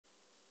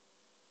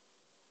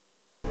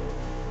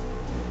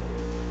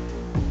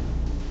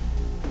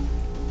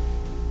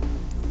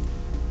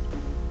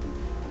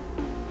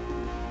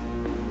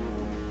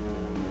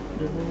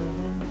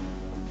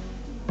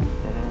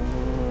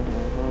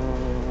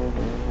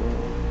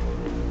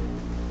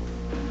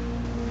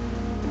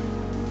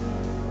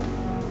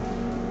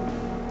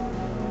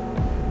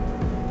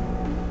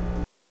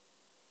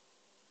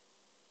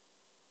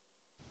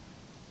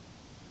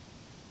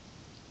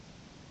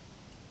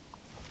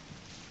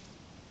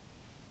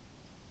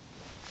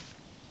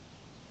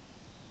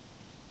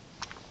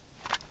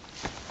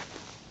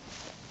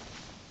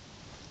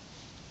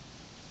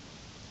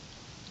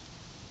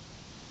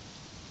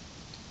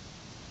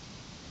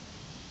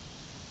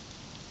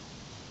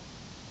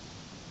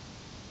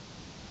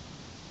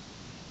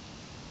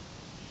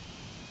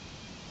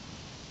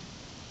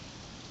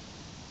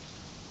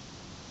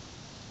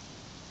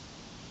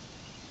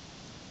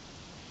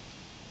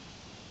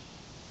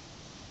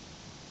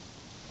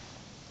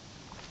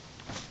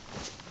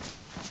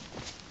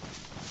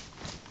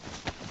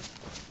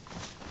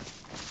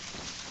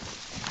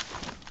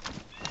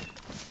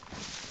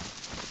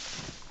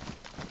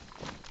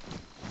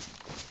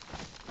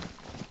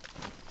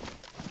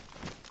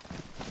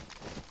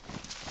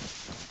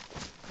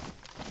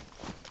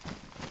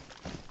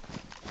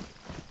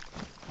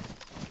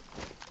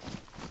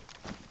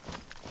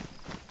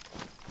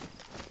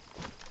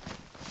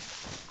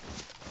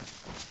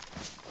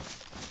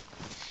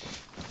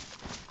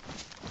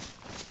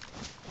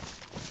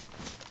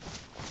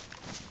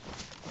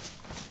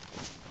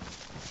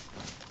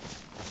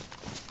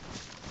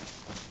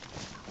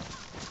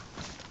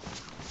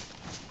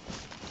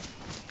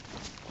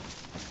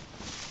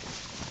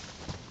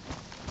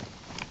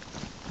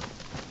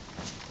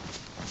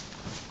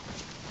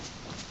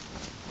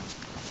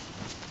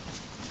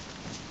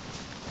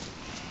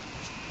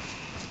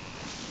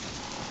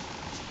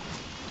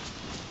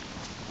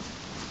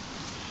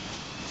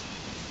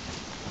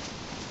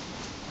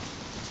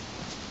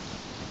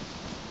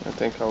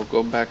think I'll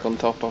go back on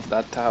top of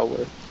that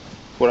tower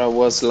where I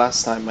was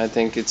last time. I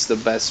think it's the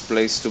best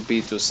place to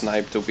be to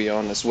snipe, to be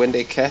honest. When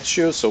they catch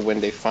you, so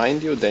when they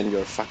find you, then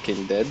you're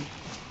fucking dead.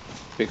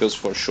 Because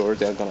for sure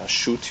they're gonna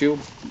shoot you.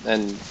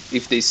 And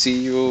if they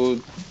see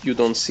you, you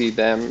don't see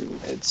them,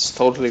 it's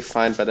totally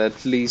fine, but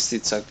at least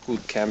it's a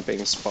good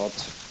camping spot.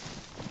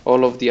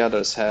 All of the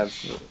others have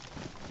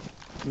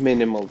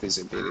minimal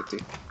visibility.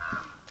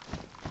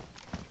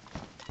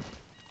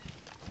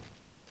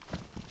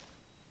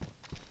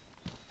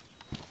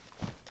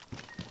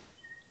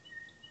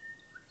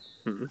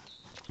 Hmm.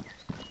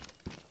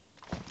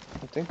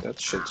 I think that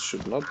shit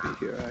should not be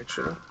here,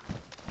 actually.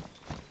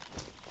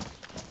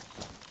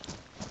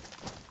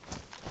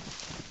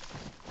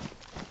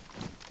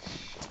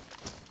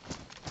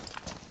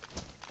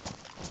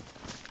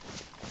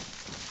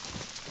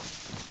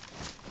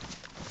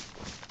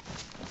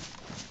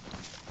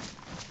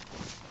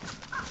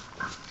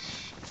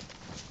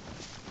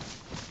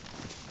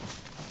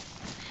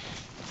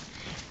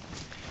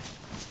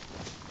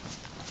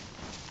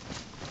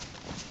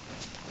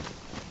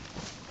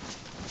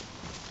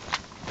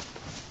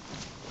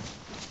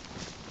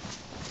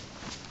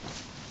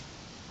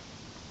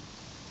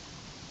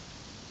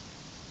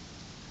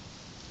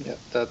 Yeah,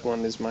 that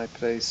one is my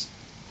place.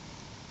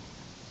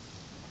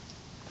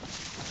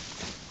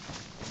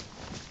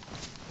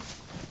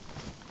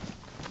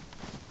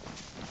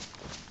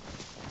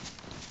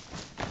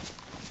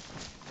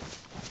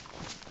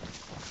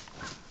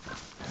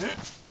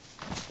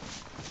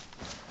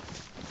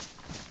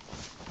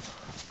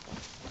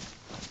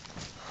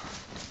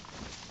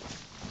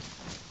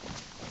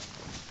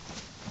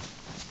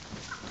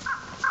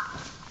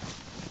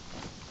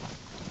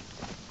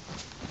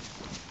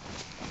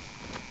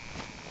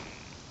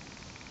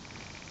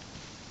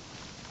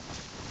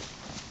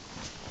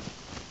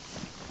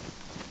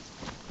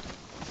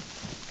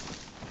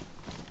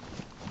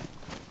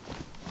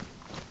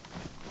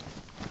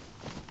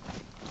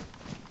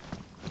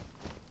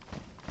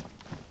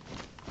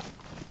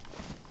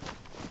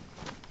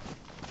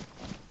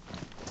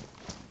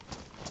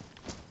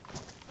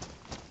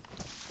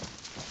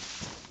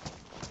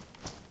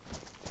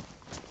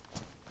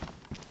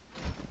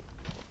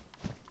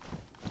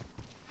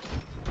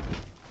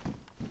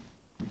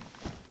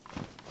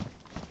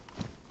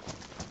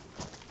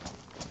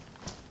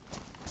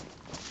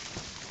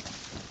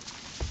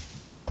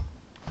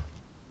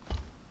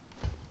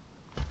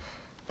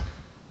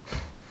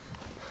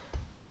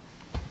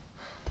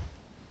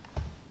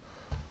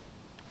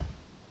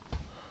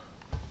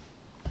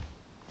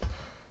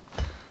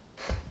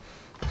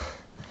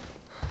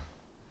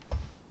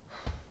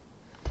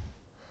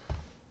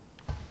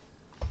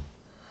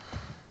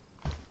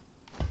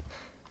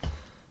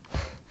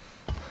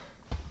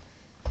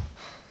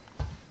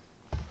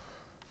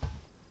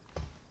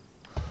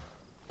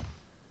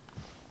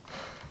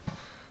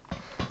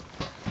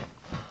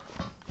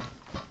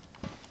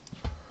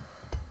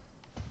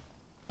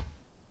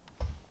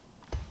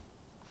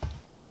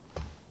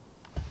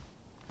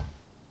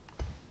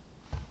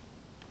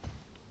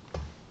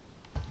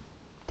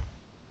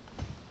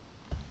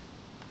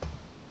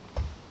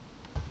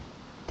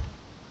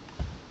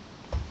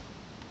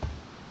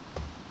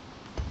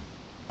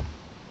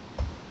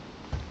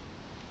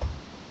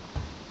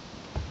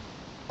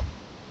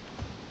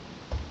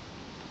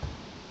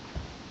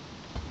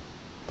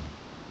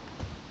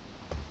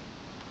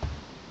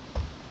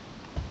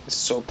 It's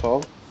so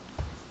tall.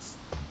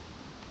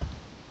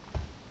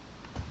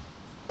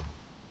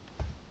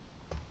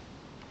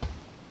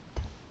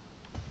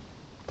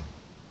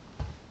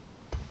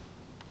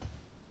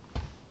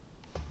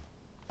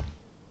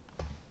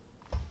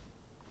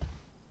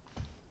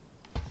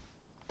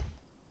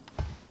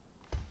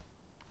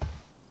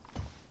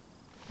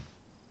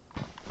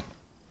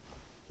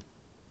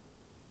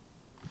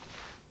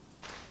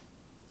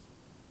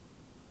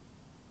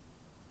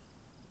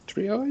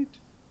 .308?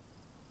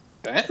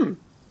 Damn!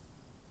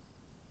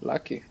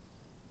 Lucky.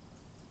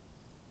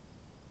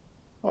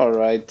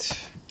 Alright.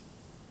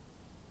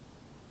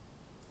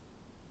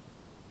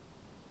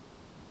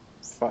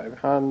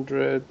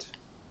 500.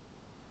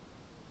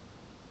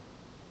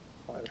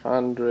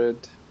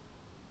 500.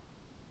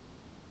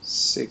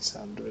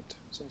 600.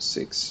 So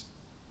 6.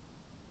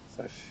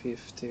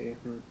 550.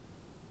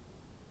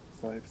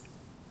 5.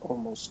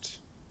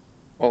 Almost.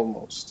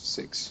 Almost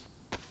 6.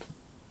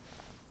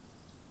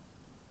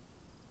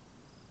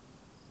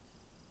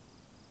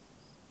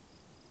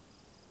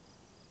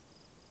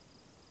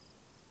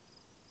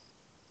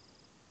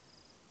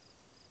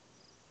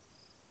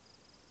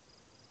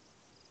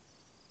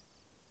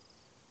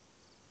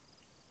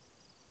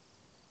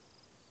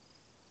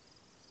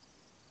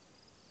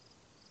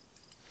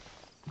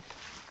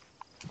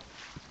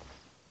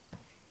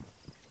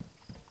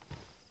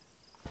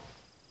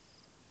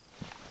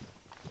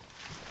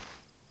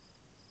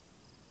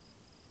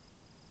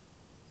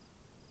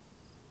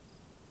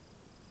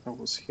 I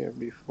was here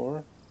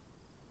before.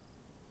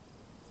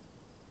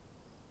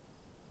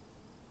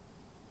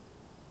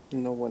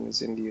 No one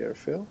is in the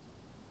airfield.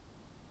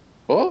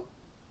 Oh!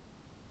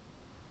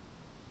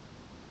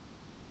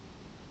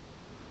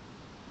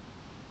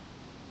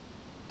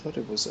 Thought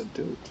it was a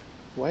dude.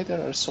 Why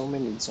there are so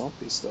many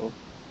zombies though?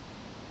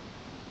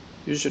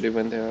 Usually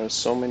when there are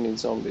so many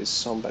zombies,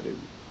 somebody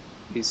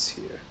is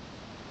here.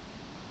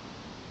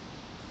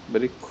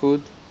 But it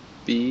could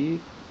be...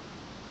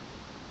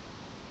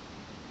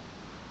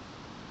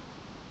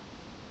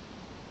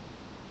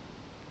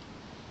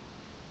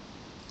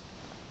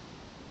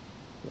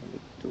 Let me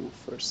do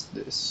first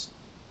this.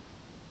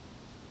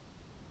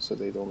 So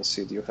they don't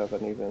see it. You have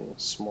an even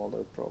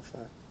smaller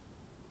profile.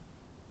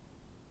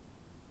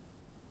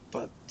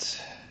 But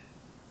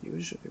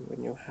usually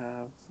when you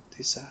have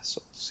these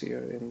assholes here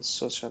in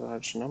such a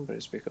large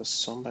numbers, because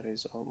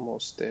somebody's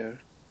almost there.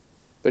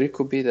 But it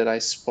could be that I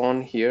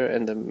spawn here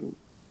and then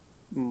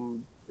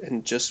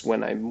and just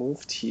when I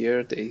moved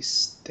here they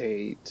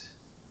stayed,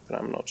 but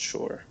I'm not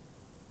sure.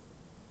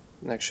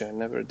 And actually I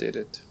never did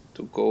it,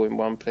 to go in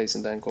one place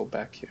and then go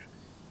back here.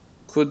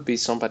 Could be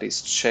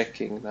somebody's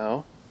checking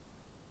now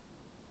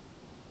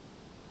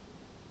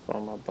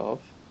from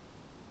above.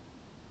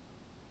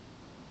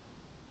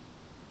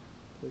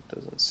 But it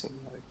doesn't seem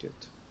like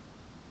it.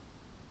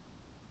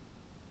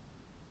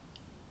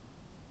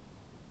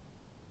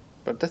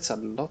 But that's a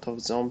lot of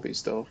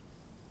zombies though.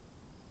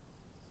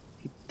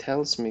 It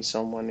tells me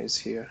someone is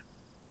here.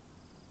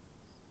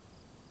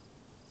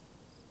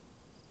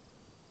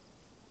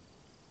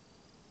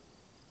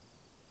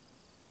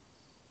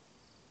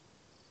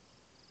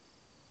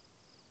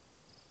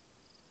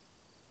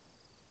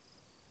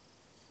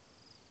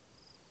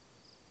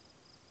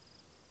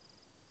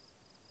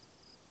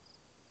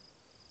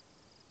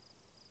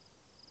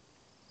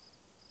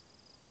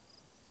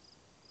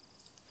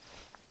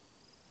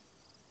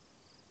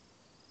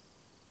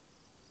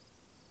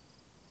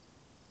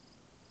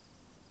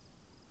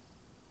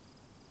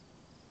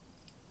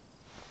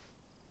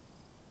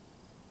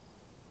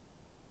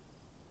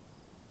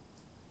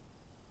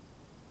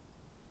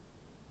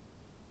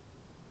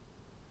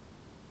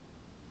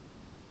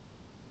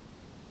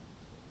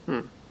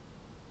 Hmm.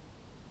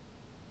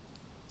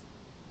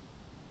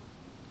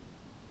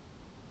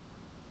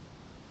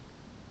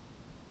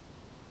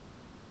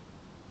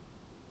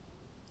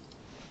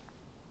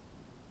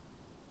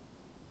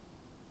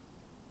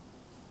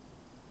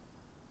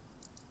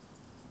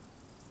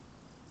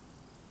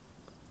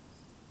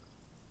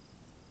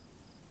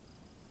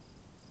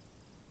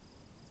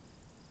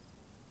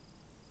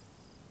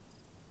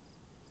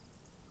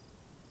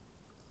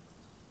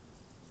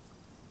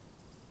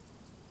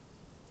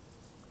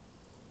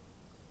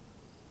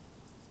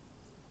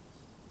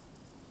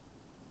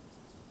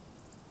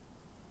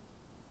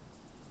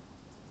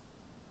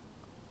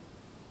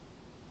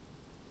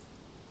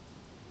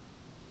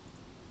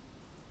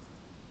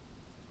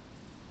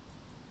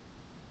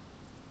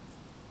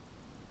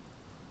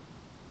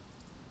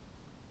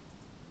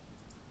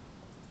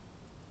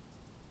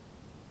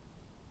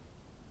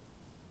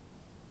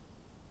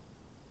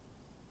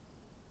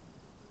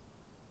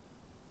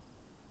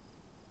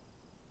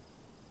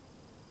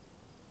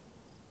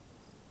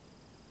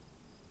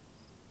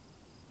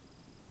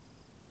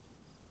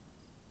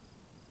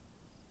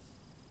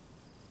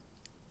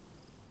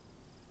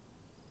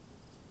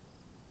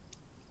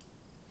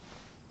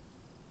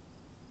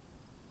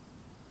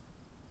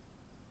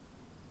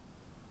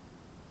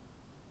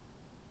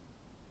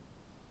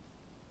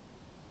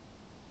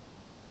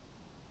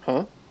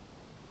 Huh?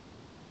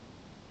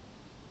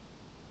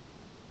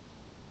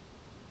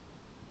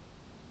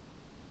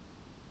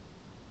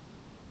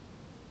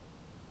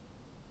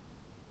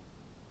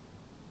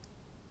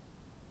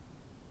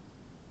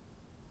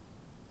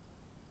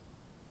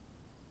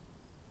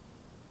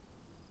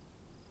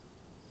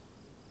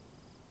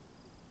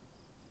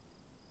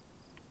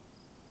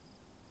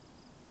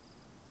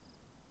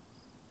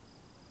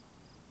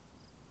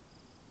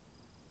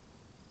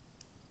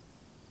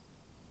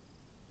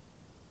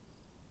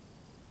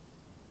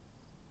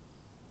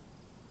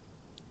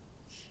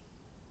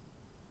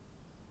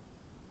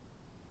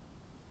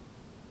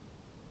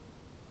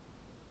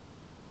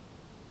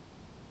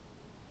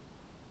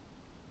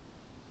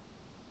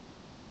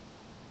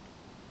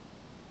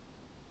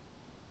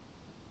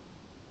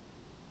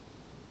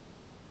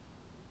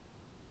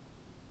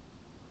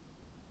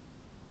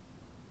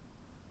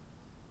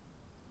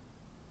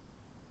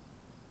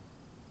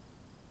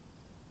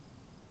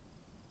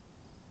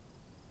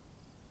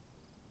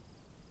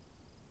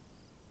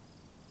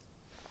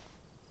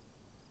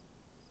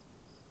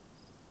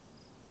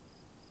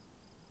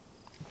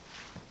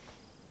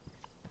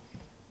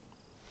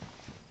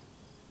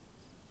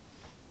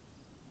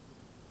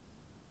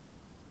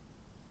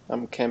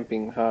 I'm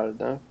camping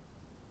hard, huh?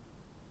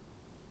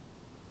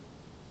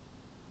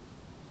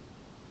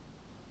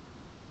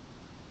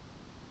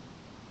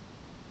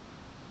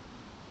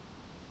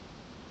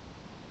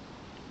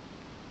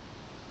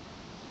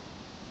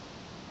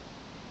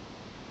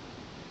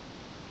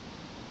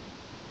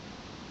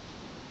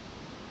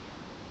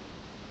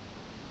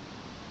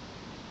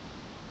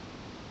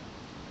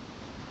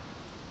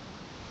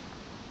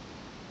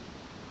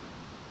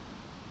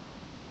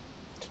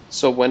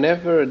 So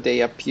whenever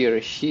they appear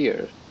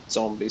here,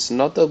 zombies,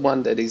 not the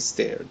one that is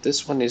there.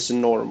 This one is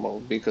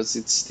normal because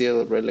it's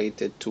still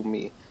related to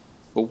me.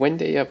 But when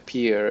they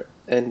appear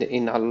and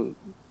in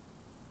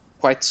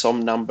quite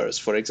some numbers,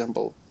 for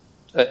example,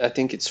 I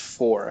think it's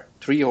four,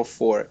 three or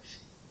four,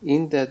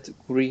 in that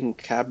green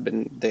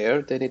cabin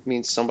there, then it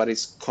means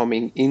somebody's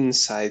coming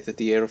inside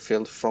the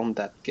airfield from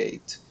that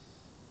gate.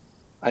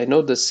 I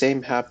know the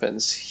same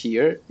happens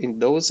here in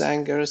those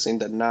hangars in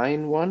the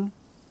 9 one.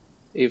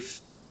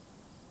 If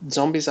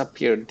zombies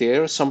appear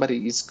there,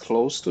 somebody is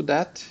close to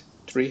that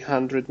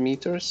 300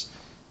 meters,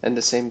 and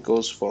the same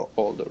goes for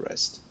all the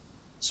rest.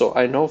 So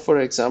I know, for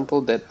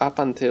example, that up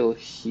until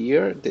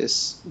here,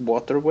 this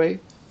waterway,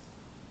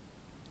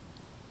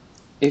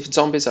 if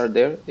zombies are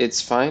there,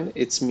 it's fine.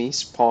 It's me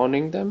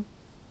spawning them.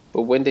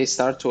 But when they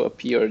start to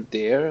appear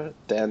there,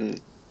 then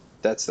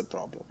that's the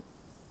problem.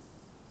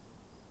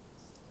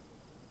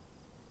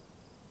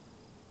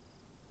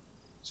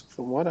 So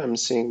from what I'm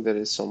seeing, there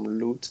is some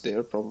loot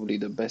there, probably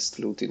the best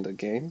loot in the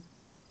game.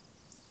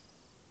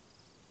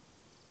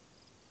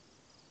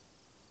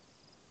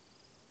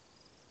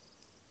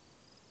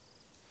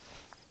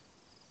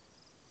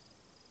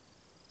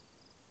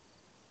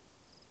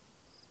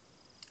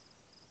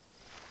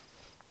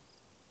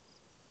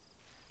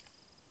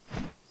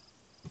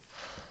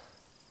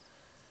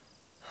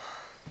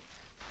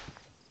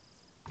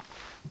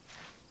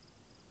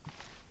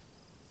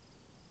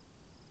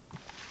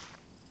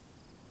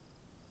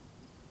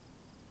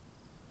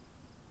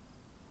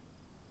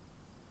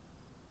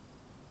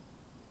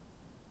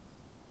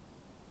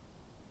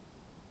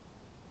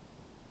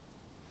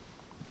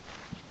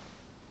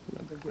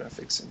 The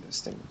graphics in this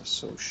thing are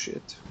so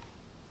shit.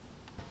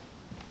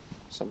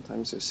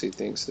 Sometimes you see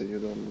things that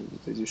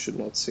you should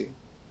not see.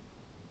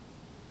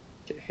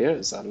 Okay, here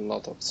is a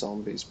lot of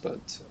zombies,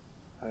 but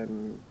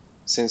I'm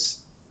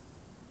since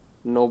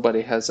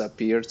nobody has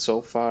appeared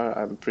so far,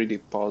 I'm pretty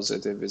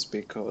positive it's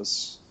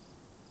because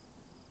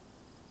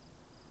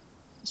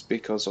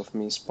of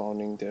me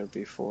spawning there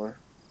before.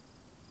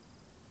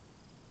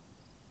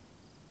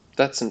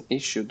 That's an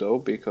issue though,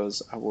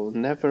 because I will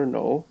never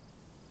know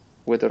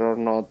whether or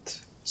not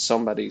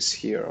somebody's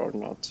here or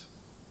not.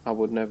 I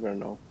would never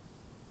know.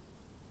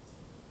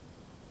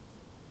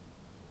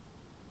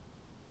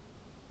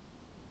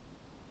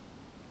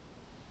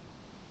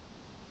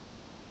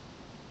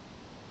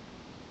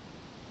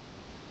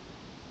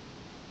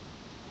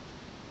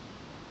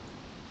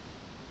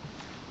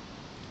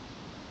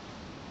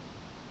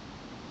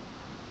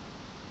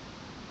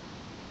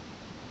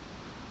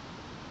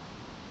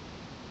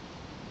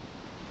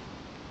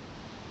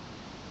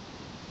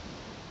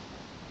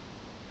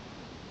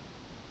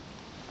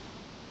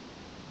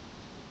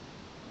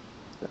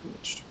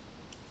 Damaged.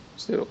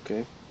 Still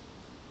okay.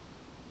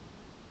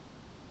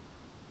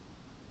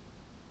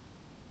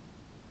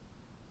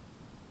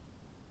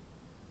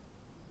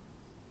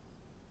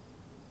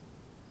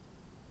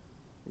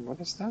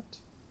 What is that?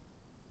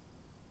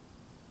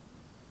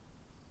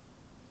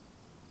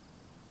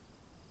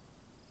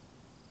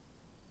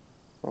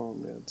 Oh,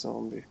 that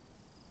zombie.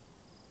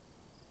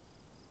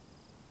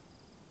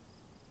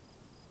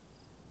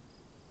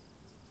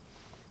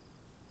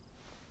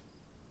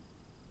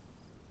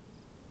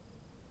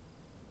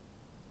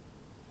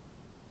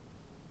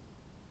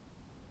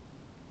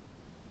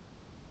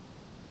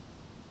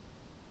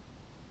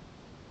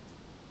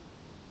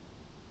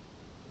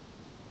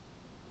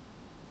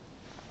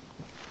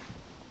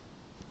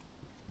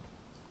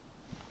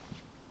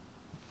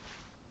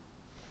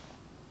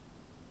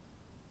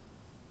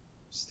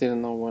 Still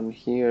no one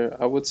here.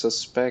 I would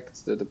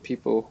suspect that the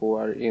people who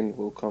are in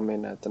will come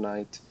in at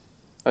night.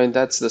 I mean,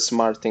 that's the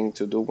smart thing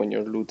to do when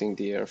you're looting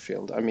the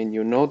airfield. I mean,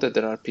 you know that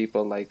there are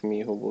people like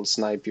me who will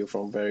snipe you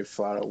from very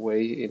far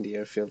away in the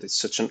airfield. It's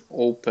such an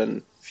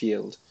open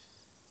field.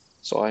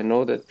 So I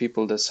know that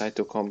people decide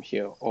to come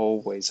here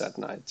always at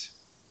night.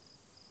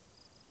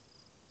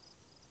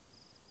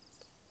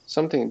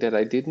 Something that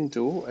I didn't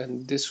do,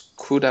 and this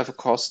could have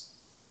cost...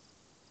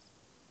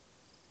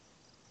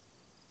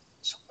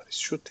 Somebody's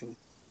shooting.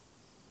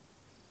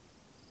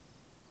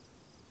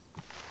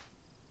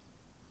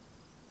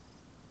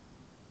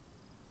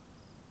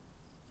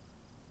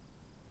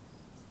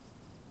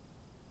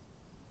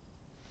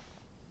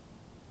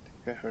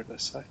 I think I heard a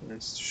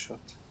silenced shot.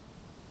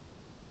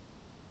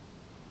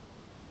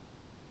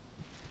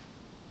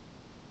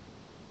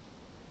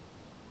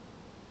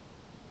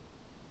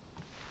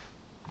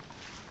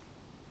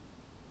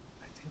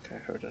 I think I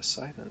heard a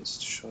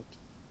silenced shot.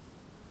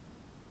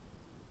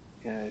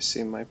 Yeah, I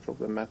see my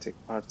problematic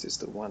part is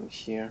the one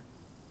here.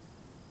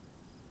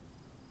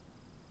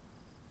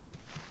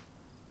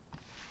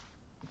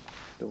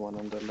 The one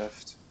on the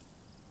left.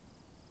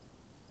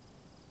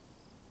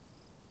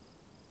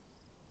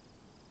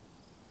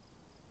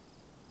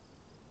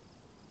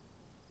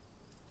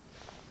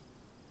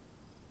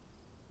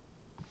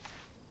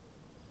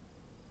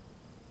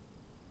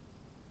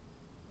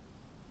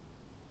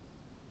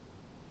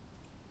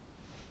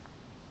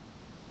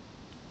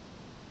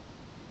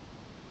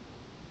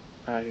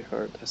 I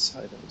heard a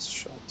silenced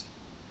shot.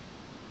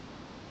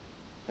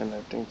 And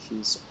I think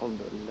he's on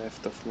the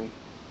left of me.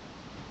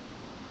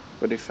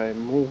 But if I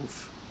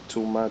move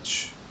too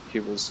much,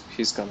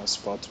 he's gonna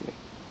spot me.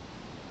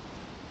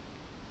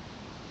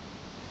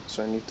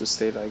 So I need to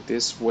stay like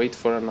this, wait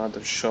for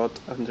another shot,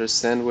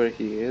 understand where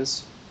he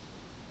is.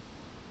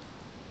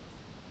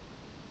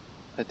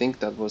 I think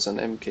that was an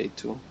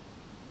MK2.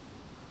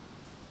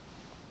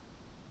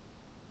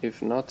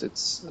 If not,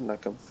 it's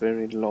like a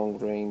very long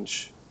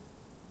range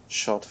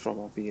shot from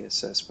a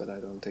VSS, but I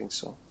don't think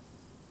so.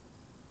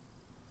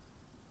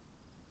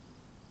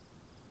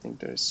 I think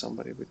there is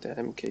somebody with the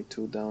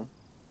MK2 down.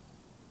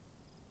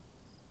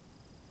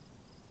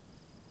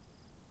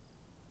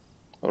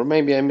 Or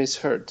maybe I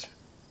misheard.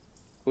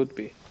 Could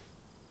be.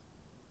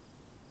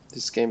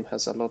 This game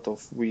has a lot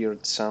of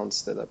weird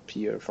sounds that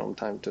appear from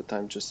time to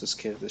time just to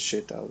scare the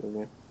shit out of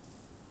you.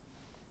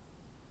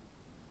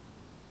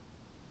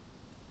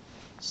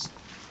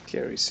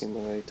 Scary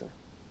simulator.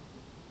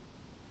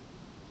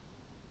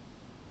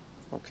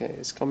 Okay,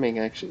 it's coming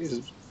actually,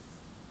 it's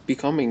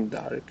becoming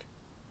dark.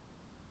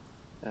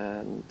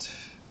 And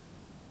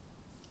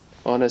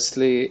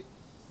honestly,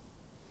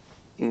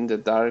 in the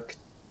dark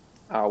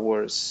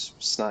hours,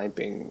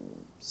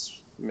 sniping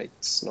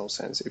makes no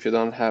sense. If you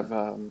don't have,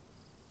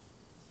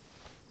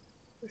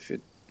 if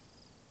you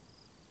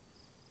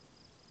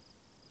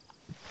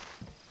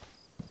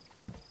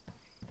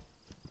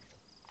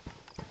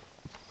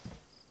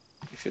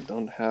if you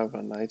don't have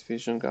a night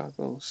vision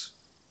goggles,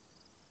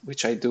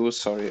 which I do,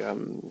 sorry,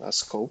 a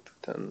scope,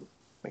 then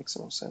makes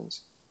no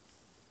sense.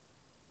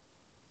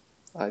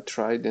 I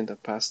tried in the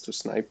past to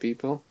snipe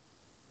people.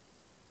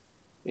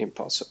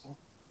 Impossible.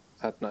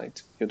 At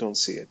night, you don't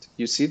see it.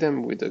 You see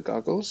them with the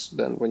goggles,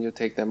 then when you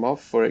take them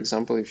off, for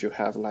example, if you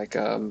have like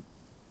a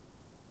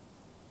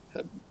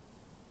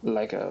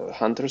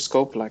hunter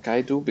scope like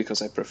I do,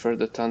 because I prefer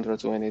the Tundra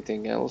to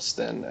anything else,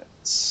 then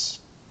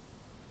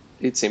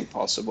it's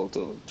impossible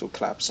to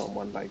clap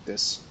someone like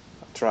this.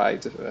 I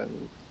tried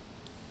and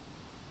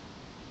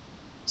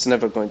it's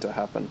never going to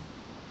happen.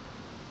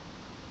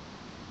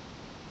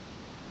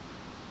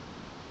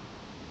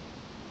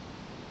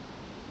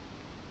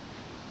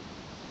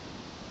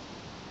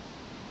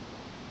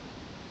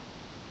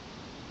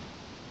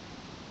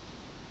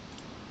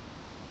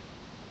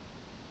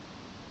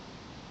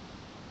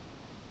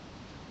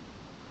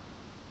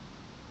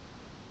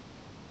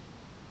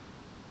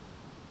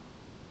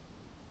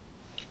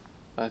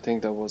 I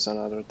think that was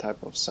another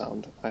type of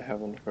sound. I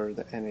haven't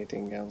heard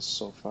anything else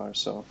so far,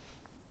 so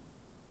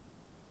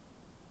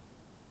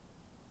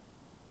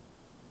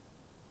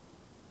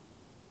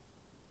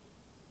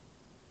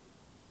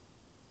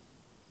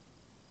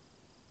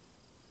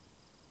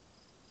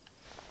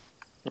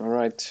all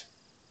right.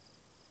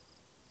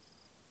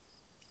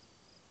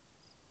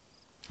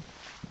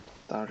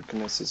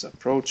 Darkness is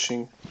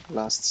approaching.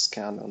 Last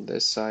scan on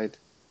this side.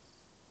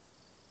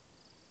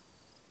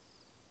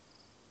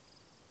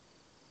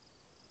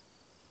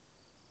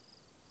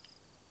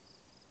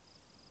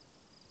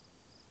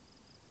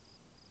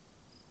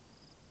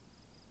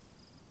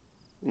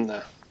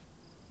 Nah.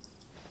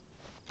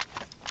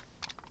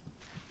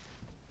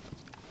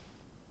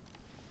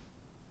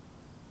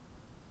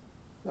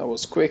 That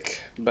was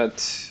quick,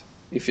 but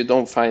if you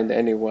don't find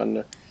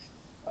anyone,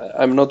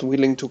 I'm not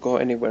willing to go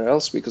anywhere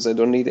else because I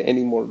don't need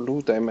any more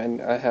loot. I mean,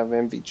 I have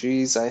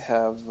MVGs, I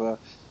have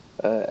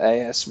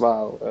AS.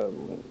 Wow,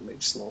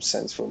 makes no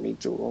sense for me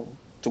to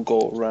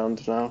go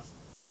around now.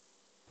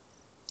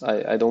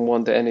 I don't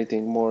want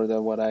anything more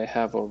than what I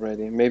have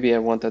already. Maybe I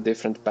want a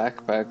different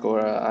backpack or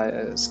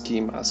a ski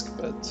mask,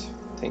 but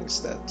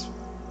things that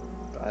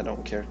I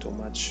don't care too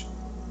much.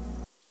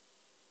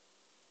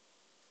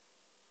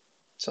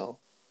 So